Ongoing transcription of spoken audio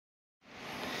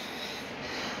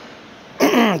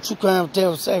True Crime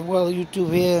Tales, Sidewell,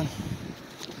 YouTube here.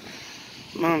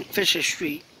 I'm on Fisher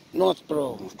Street,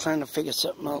 Northborough, trying to figure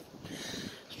something out.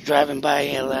 Driving by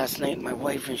here last night, my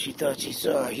wife, and she thought she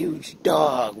saw a huge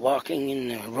dog walking in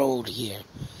the road here.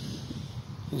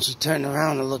 And she turned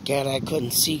around to look at it. I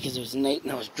couldn't see because it was night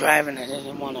and I was driving. I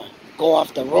didn't want to go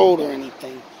off the road or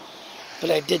anything.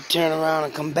 But I did turn around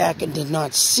and come back and did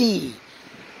not see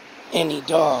any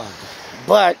dog.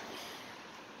 But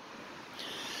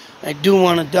I do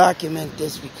want to document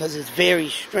this because it's very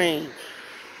strange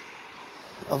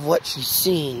of what she's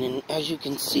seen. And as you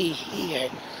can see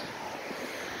here,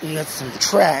 you got some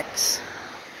tracks,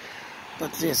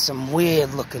 but there's some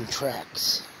weird looking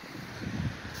tracks.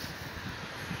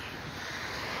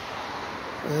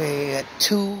 We got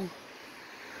two.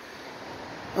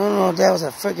 I don't know if that was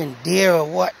a friggin' deer or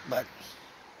what, but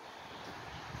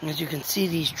as you can see,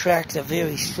 these tracks are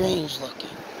very strange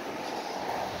looking.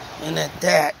 And at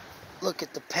that, look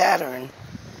at the pattern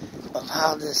of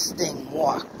how this thing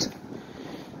walked.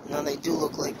 Now they do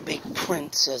look like big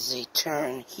prints as they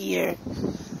turn here,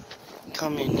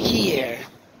 come in here,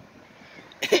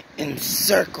 and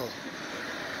circle.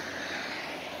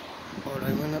 Oh,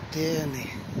 they went up there and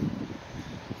they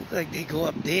look like they go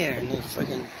up there and they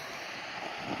friggin'.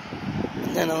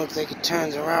 And then it looks like it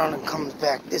turns around and comes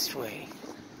back this way.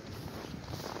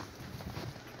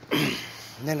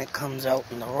 And then it comes out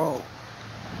in the road.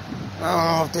 I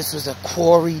don't know if this was a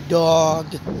quarry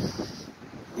dog.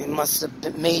 It must have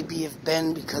been, maybe have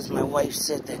been, because my wife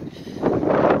said that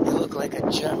it looked like a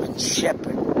German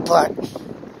Shepherd. But,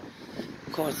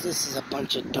 of course, this is a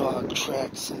bunch of dog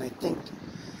tracks, and I think,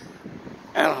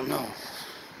 I don't know.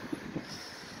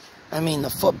 I mean, the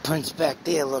footprints back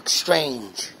there look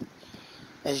strange.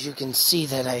 As you can see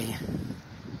that I,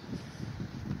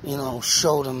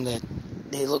 showed them that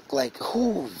they look like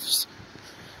hooves.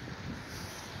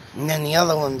 And then the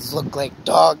other ones look like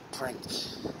dog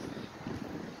prints.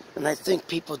 And I think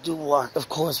people do walk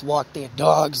their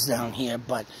dogs down here,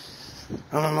 but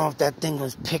I don't know if that thing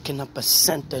was picking up a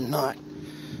scent or not.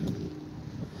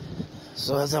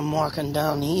 So as I'm walking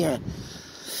down here,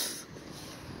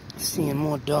 seeing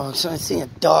more dogs. So I see a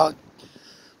dog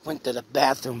went to the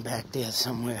bathroom back there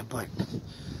somewhere, but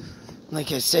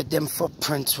like I said, them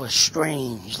footprints were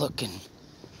strange looking.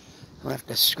 I'll have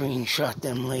to screenshot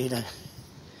them later.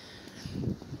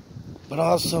 But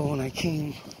also when I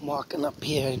came walking up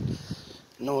here, I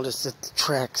noticed that the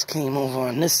tracks came over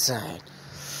on this side.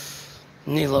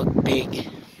 And they look big.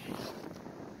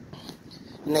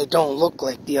 And they don't look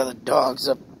like the other dogs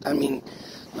up,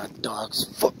 not dogs,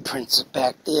 footprints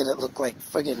back there that look like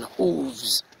friggin'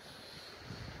 hooves.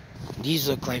 These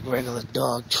look like regular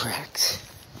dog tracks.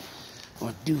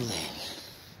 Or do they?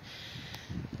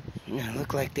 Yeah,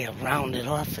 look like they're rounded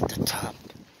off at the top.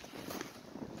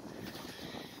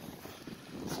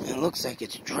 It looks like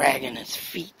it's dragging its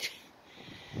feet.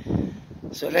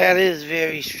 So that is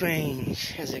very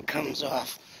strange as it comes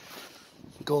off.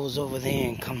 Goes over there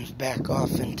and comes back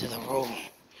off into the road.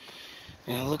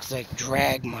 And it looks like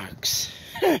drag marks.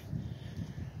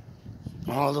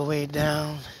 All the way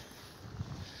down.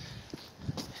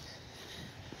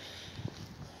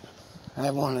 I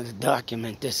wanted to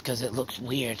document this because it looks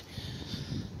weird.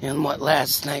 And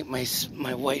last night my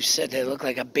wife said they look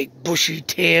like a big bushy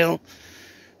tail.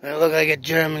 They look like a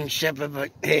German Shepherd, but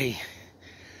hey,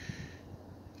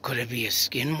 could it be a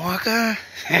skinwalker?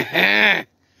 I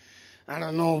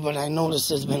don't know, but I noticed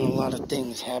there's been a lot of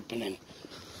things happening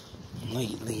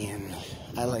lately, and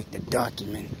I like to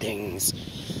document things.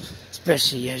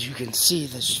 Especially as you can see,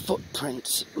 the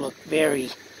footprints look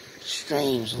very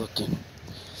strange looking.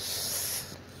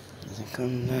 As I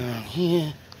come down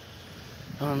here,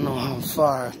 I don't know how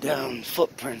far down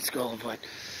footprints go, but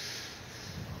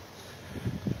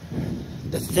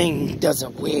the thing does a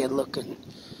weird looking,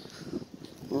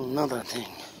 another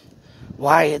thing.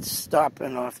 Why it's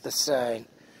stopping off the side.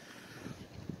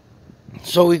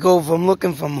 So we go from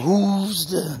looking from hooves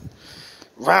to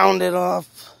rounded off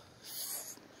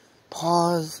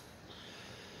paws.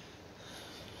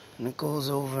 And it goes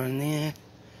over in there.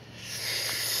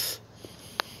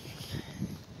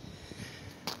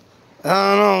 I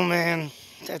don't know, man.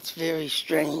 That's very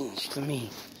strange to me.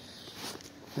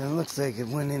 It looks like it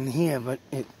went in here, but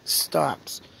it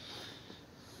stops.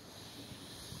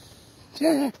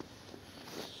 They're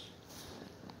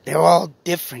all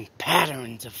different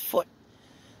patterns of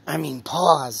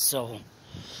paws, so.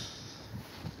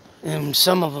 And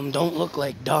some of them don't look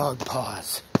like dog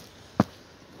paws.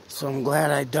 So I'm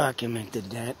glad I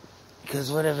documented that.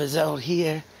 Because whatever's out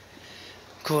here,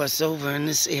 of course, over in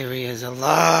this area is a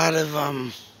lot of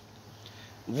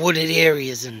wooded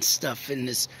areas and stuff in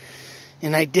this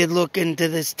And I did look into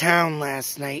this town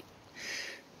last night.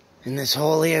 And this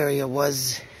whole area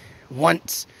was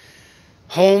once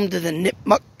home to the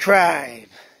Nipmuc tribe.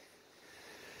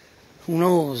 Who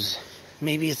knows?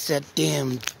 Maybe it's that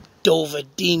damn Dover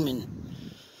demon.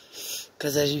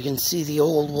 Because as you can see, the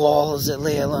old walls that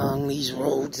lay along these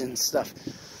roads and stuff.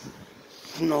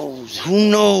 Who knows? Who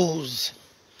knows?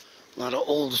 A lot of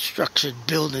old structured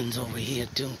buildings over here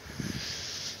too.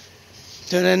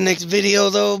 Till the next video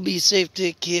though, be safe,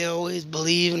 take care, always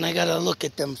believe, and I gotta look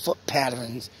at them foot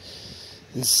patterns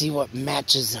and see what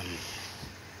matches them.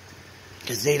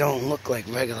 Because they don't look like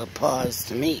regular paws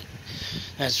to me.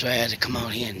 That's why I had to come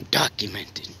out here and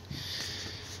document it.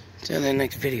 Till the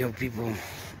next video, people,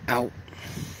 out.